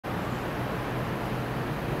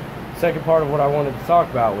Second part of what I wanted to talk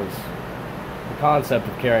about was the concept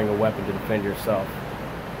of carrying a weapon to defend yourself.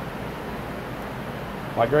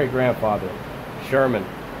 My great-grandfather, Sherman,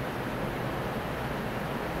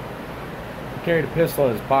 he carried a pistol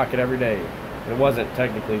in his pocket every day. It wasn't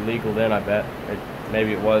technically legal then, I bet.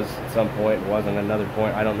 Maybe it was at some point, it wasn't at another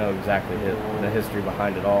point. I don't know exactly the history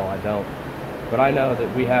behind it all, I don't. But I know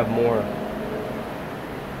that we have more,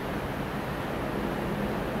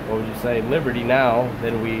 what would you say, liberty now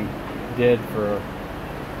than we did for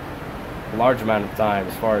a large amount of time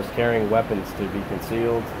as far as carrying weapons to be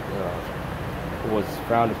concealed. Was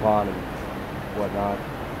frowned upon and whatnot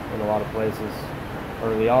in a lot of places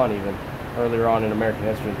earlier on in American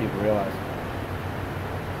history than people realize.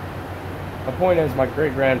 My point is, my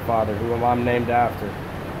great-grandfather, who I'm named after,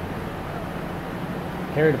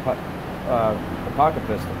 carried a pocket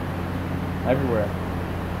pistol everywhere.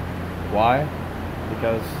 Why?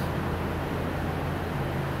 Because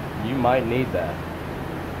you might need that.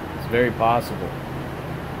 It's very possible.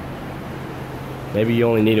 Maybe you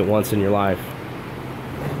only need it once in your life.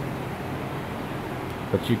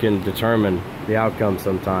 But you can determine the outcome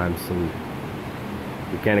sometimes, and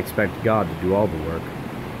you can't expect God to do all the work.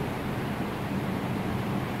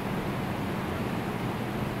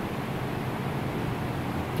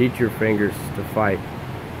 Teach your fingers to fight.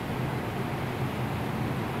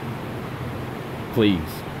 Please,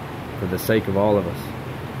 for the sake of all of us,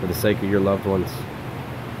 for the sake of your loved ones.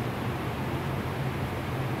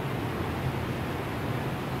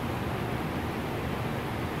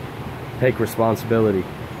 Take responsibility.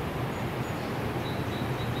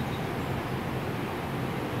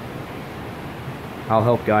 I'll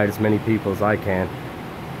help guide as many people as I can,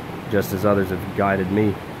 just as others have guided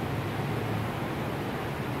me.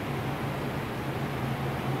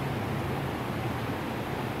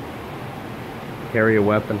 Carry a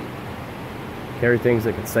weapon. Carry things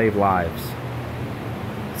that can save lives.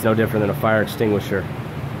 It's no different than a fire extinguisher,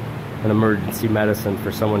 an emergency medicine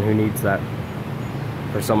for someone who needs that,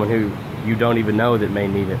 for someone who you don't even know that may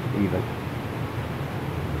need it even.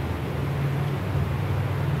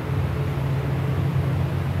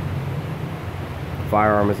 A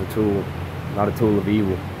firearm is a tool, not a tool of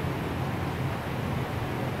evil.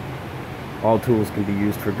 All tools can be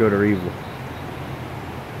used for good or evil.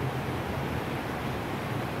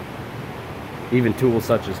 Even tools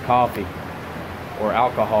such as coffee or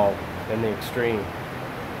alcohol in the extreme,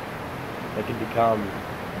 they can become,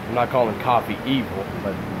 I'm not calling coffee evil,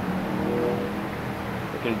 but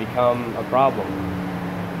it can become a problem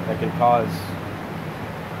that can cause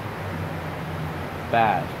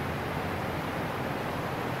bad.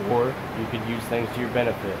 Or you could use things to your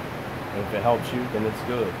benefit, and if it helps you, then it's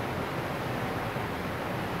good.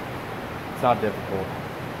 It's not difficult.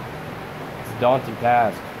 It's a daunting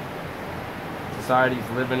task. Society's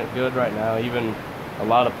living it good right now. Even a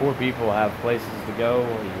lot of poor people have places to go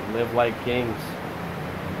and live like kings.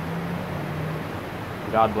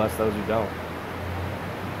 God bless those who don't.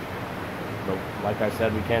 But like I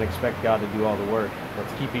said, we can't expect God to do all the work.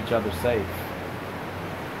 Let's keep each other safe.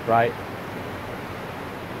 Right?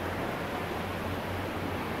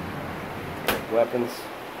 Weapons.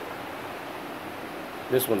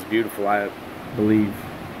 This one's beautiful, I believe.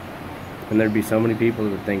 And there'd be so many people that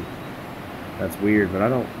would think that's weird, but I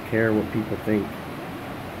don't care what people think.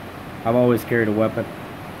 I've always carried a weapon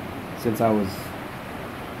since I was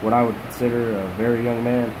what I would consider a very young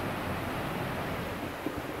man.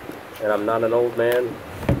 And I'm not an old man,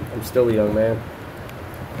 I'm still a young man.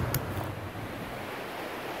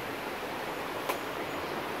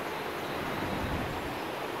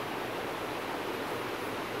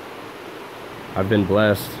 I've been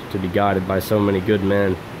blessed to be guided by so many good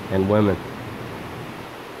men and women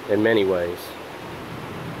in many ways.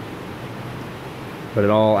 But it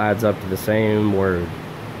all adds up to the same word: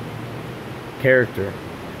 character.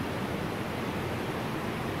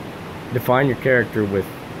 Define your character with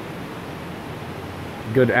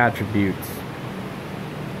good attributes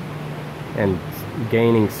and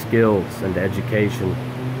gaining skills and education.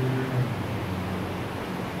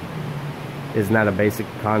 Isn't that a basic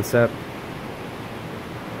concept?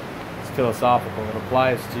 It's philosophical. It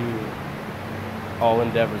applies to all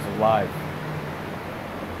endeavors of life.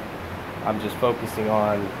 I'm just focusing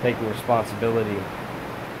on taking responsibility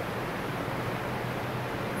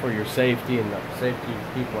for your safety and the safety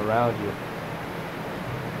of people around you.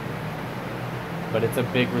 But it's a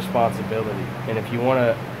big responsibility, and if you want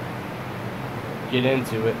to get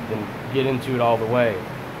into it, then get into it all the way.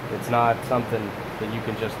 It's not something that you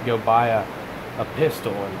can just go buy a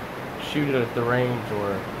pistol and shoot it at the range,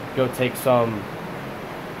 or go take some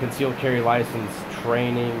concealed carry license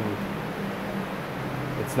training.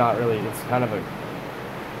 it's not really, it's kind of a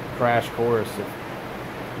crash course, if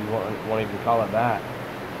you want to even call it that.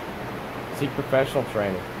 Seek professional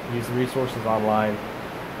training. Use the resources online.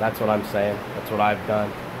 That's what I'm saying. That's what I've done.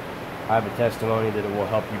 I have a testimony that it will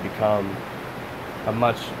help you become a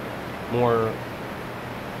much more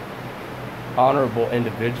honorable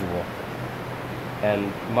individual and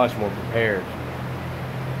much more prepared.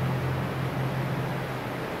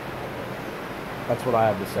 That's what I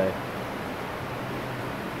have to say.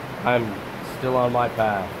 I'm still on my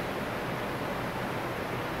path.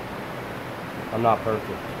 I'm not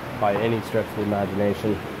perfect by any stretch of the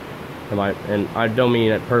imagination. And I don't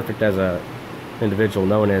mean it perfect as a individual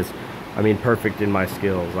known as, I mean perfect in my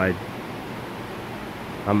skills.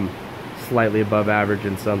 I'm slightly above average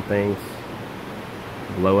in some things,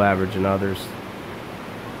 below average in others.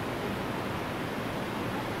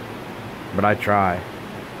 But I try.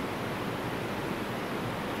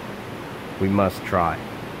 We must try.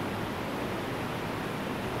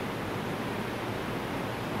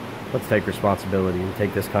 Let's take responsibility and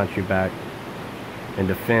take this country back and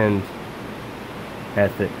defend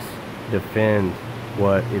ethics, defend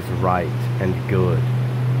what is right and good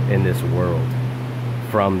in this world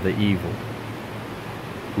from the evil,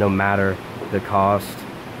 no matter the cost,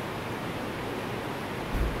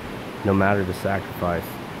 no matter the sacrifice.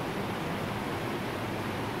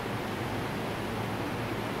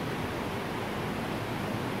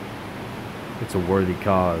 It's a worthy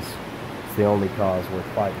cause. It's the only cause worth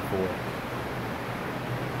fighting for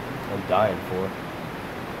and dying for.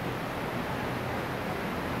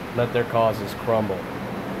 Let their causes crumble,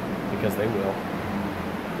 because they will.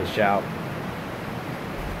 They shall.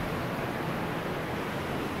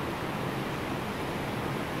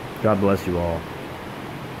 God bless you all.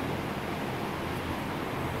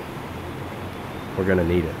 We're gonna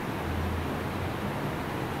need it.